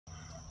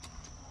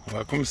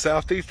Welcome to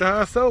Southeast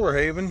Ohio Solar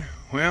Haven.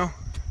 Well,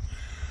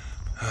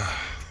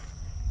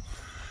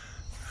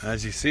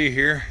 as you see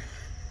here,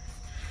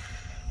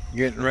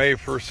 getting ready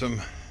for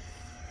some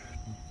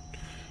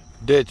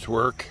ditch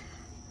work.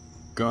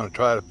 Gonna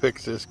try to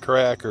fix this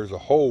crack. There's a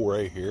hole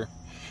right here.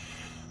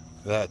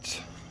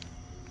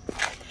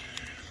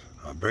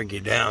 I'll bring you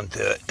down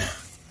to it.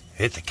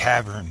 It's a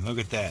cavern. Look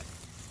at that.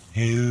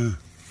 Ew.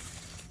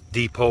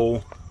 Deep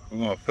hole. I'm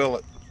gonna fill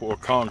it full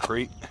of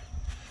concrete.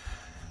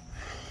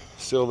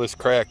 Seal this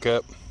crack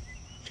up.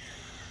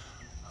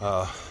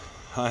 I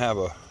have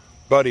a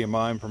buddy of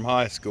mine from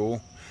high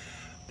school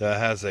that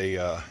has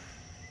a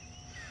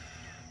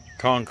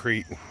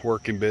concrete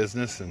working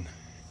business, and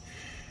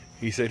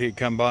he said he'd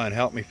come by and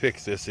help me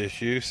fix this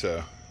issue.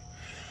 So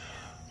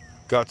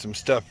got some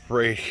stuff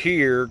right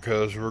here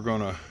because we're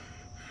gonna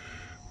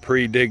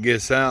pre-dig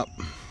this out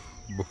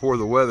before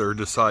the weather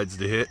decides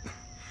to hit,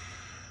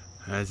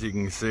 as you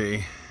can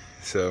see.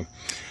 So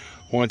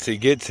once he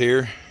gets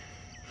here,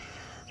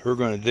 we're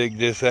going to dig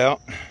this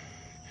out,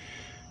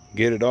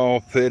 get it all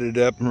fitted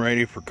up and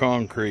ready for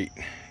concrete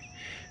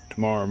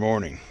tomorrow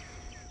morning.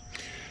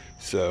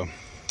 So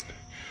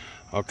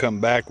I'll come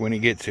back when he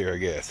gets here, I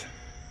guess.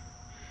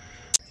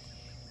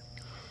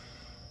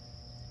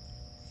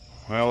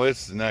 Well,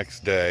 it's the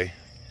next day,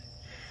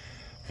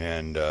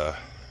 and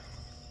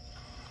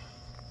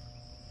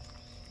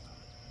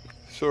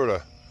sort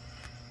of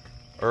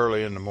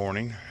early in the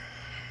morning,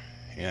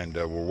 and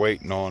we're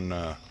waiting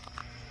on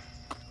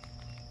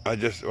I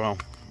just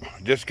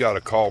got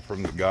a call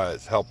from the guy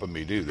that's helping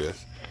me do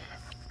this.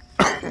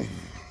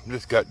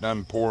 Just got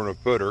done pouring a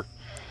footer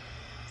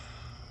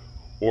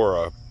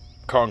or a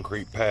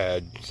concrete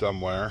pad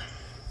somewhere,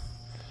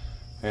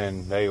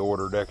 and they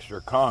ordered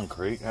extra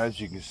concrete. As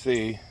you can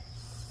see,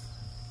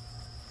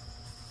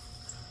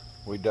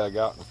 we dug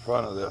out in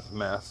front of this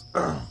mess.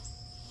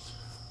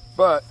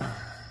 But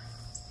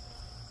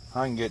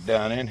I can get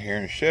down in here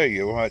and show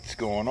you what's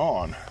going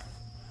on.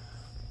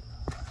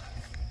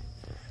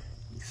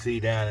 See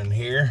down in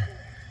here,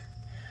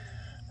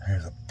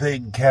 there's a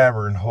big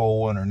cavern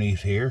hole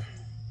underneath here.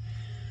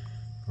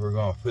 We're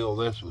going to fill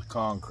this with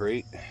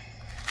concrete,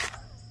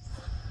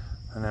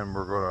 and then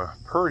we're going to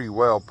pretty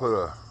well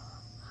put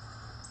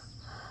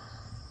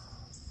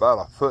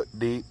about a foot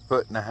deep,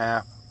 foot and a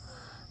half.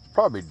 It's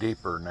probably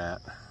deeper than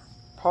that.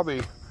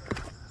 Probably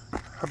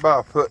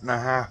about a foot and a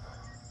half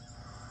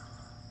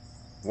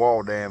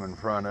wall dam in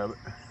front of it.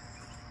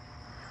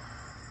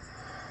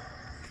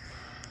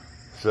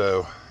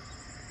 So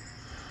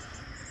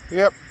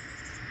yep,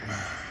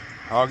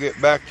 I'll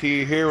get back to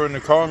you here when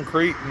the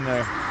concrete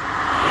and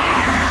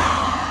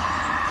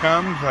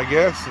comes, I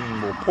guess,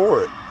 and we'll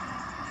pour it.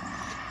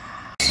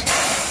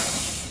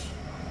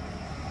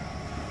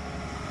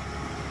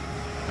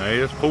 Hey,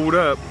 it's pulled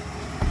up.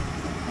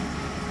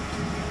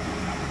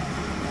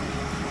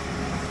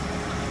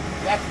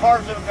 That's far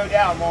as it'll go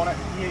down, won't it?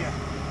 Yeah.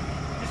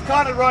 Just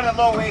kind of run it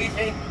low, easy.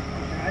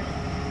 Okay.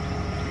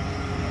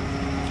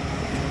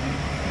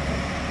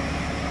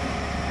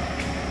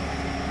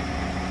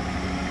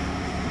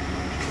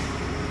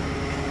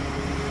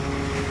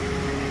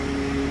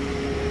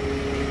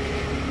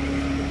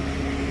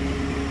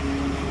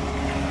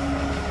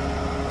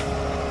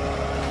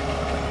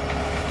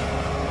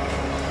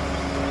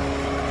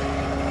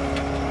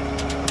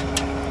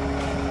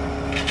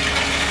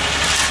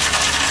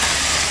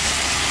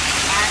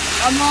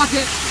 Unlock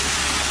it.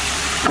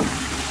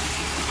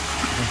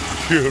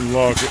 You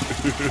unlock it.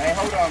 Hey,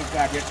 hold on a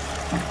second.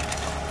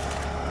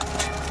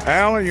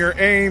 Alan, your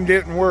aim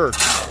didn't work.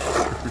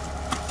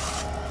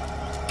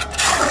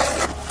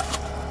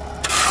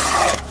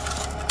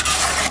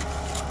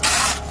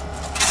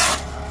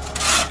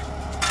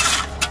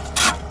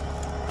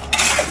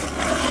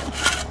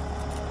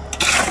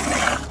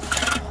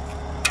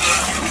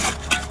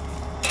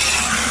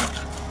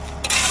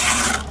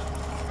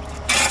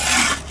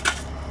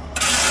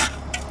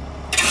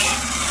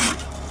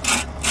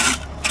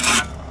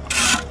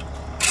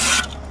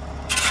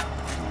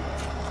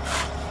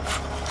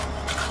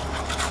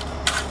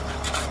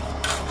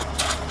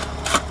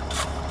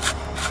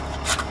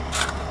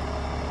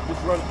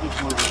 Just run it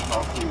this little bit and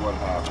I'll see what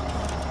happens.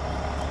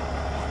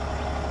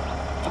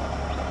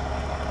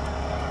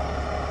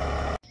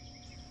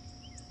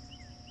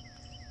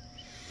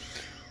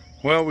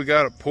 Well, we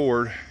got it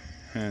poured,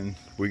 and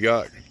we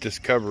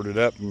just covered it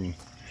up and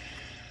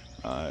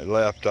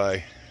left.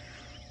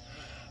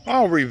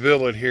 I'll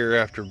reveal it here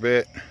after a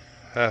bit,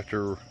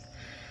 after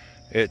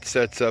it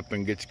sets up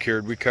and gets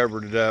cured. We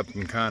covered it up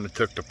and kind of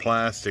took the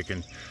plastic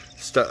and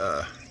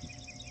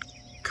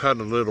cut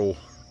a little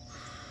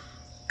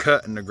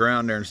cut in the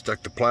ground there and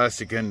stuck the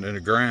plastic into the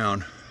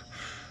ground.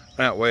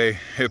 That way,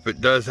 if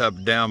it does have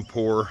a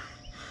downpour,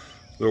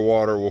 the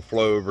water will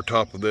flow over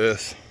top of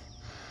this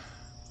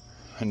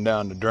and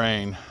down the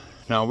drain.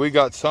 Now, we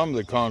got some of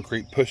the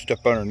concrete pushed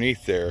up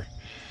underneath there,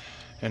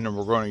 and then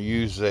we're going to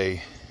use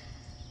a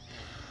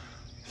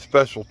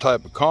special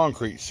type of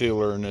concrete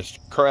sealer in this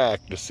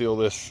crack to seal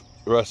this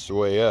the rest of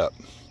the way up.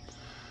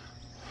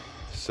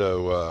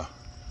 So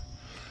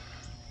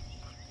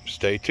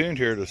stay tuned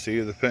here to see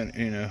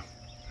the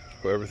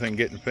everything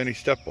getting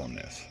finished up on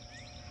this.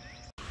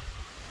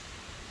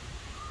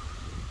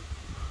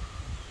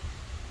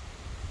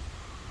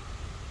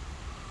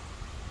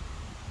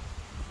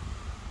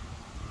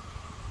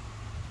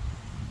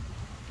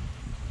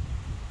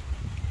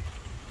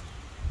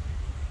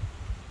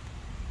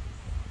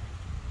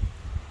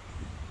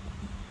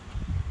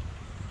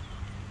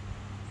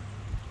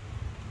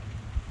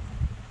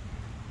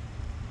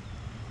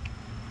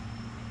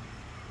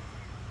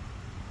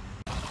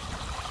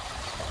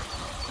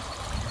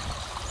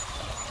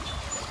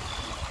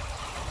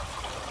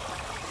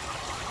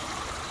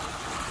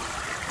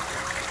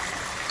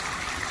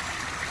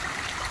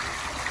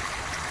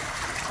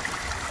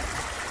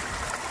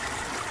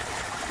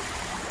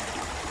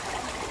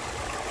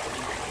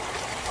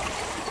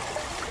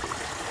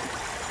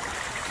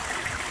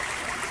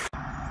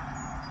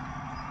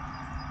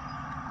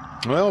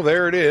 Well,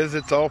 there it is.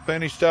 It's all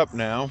finished up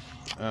now.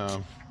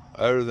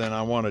 Other than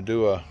I want to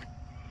do a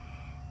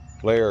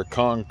layer of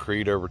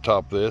concrete over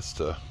top of this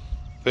to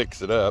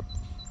fix it up.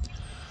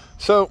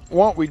 So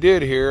what we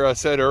did here, I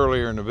said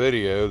earlier in the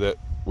video that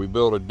we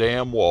built a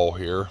dam wall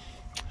here,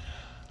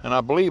 and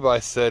I believe I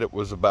said it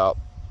was about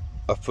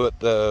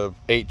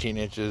 18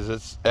 inches.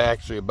 It's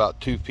actually about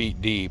 2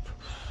 feet deep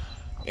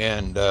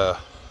and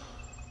about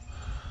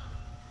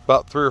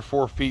 3 or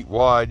 4 feet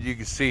wide. You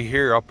can see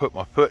here, I'll put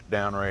my foot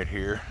down right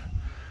here.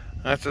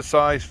 That's a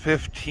size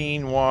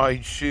 15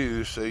 wide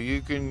shoe, so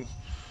you can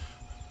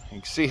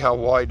see how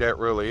wide that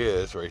really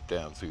is right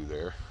down through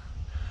there.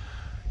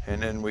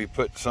 And then we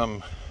put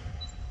some,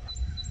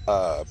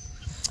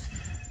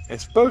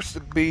 it's supposed to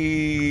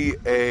be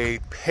a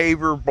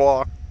paver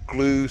block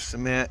glue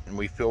cement, and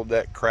we filled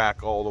that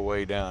crack all the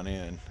way down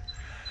in.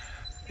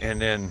 And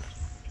then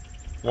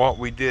what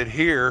we did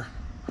here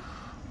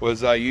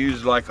was I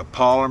used like a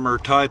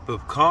polymer type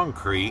of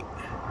concrete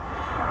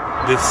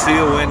to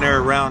seal in there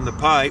around the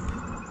pipe.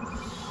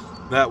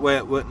 That way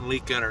it wouldn't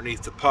leak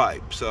underneath the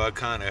pipe. So I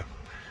kind of,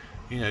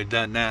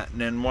 done that.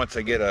 And then once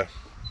I get a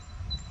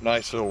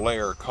nice little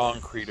layer of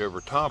concrete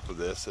over top of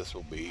this, this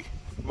will be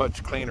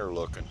much cleaner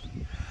looking.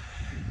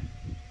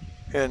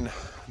 And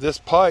this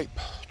pipe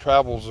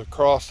travels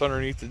across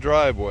underneath the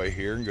driveway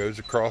here and goes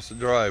across the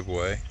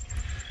driveway,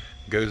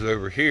 goes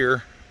over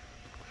here,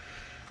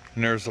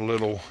 and there's a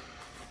little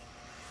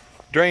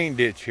drain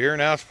ditch here.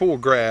 Now it's full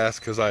of grass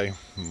because I,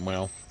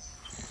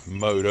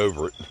 mowed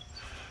over it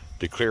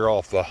to clear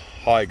off the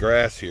high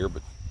grass here,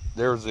 but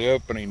there's the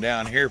opening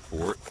down here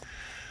for it.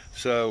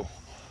 So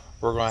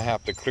we're going to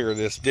have to clear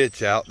this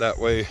ditch out that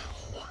way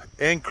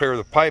and clear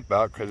the pipe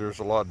out because there's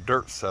a lot of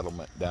dirt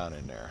settlement down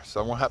in there.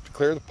 So I'm going to have to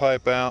clear the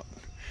pipe out,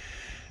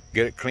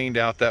 get it cleaned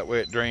out, that way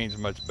it drains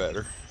much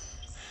better.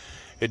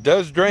 It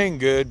does drain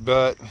good,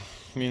 but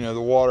the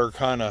water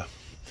kind of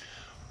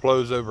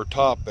flows over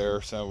top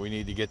there, so we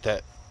need to get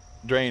that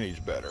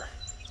drainage better.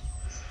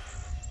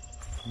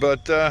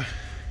 But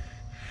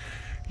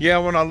yeah,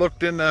 when I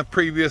looked in the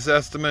previous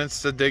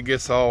estimates to dig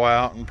this all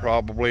out, and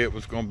probably it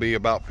was going to be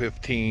about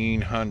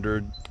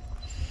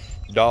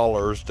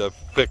 $1,500 to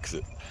fix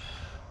it.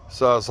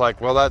 So I was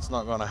like, well, that's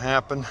not going to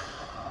happen.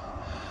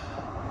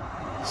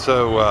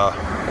 So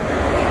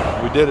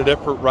we did a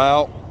different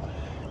route,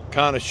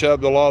 kind of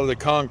shoved a lot of the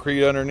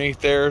concrete underneath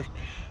there.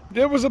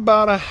 There was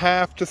about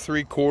 1/2 to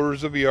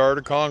 3/4 of a yard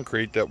of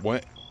concrete that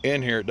went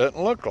in here. It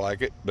doesn't look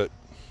like it,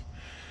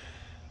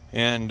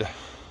 and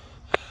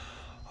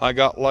I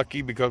got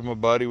lucky because my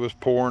buddy was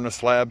pouring a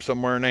slab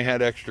somewhere and they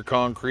had extra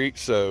concrete.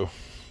 So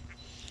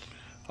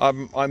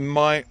I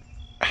might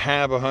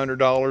have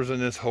 $100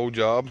 in this whole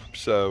job.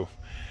 So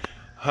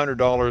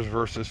 $100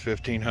 versus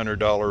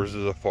 $1,500 is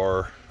a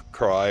far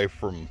cry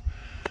from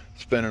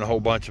spending a whole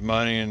bunch of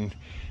money. And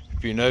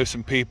if you know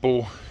some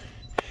people,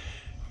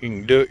 you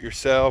can do it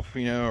yourself,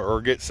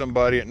 or get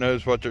somebody that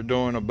knows what they're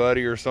doing, a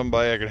buddy or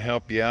somebody that can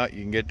help you out.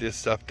 You can get this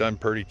stuff done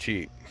pretty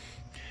cheap.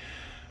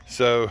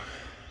 So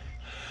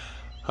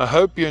I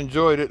hope you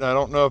enjoyed it. I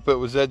don't know if it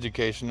was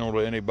educational to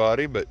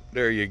anybody, but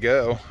there you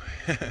go.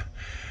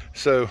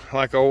 So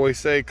like I always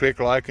say, click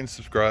like and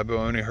subscribe.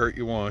 It'll only hurt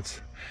you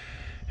once.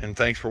 And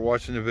thanks for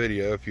watching the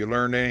video. If you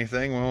learned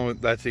anything, well,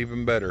 that's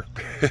even better.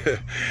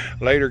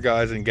 Later,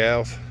 guys and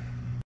gals.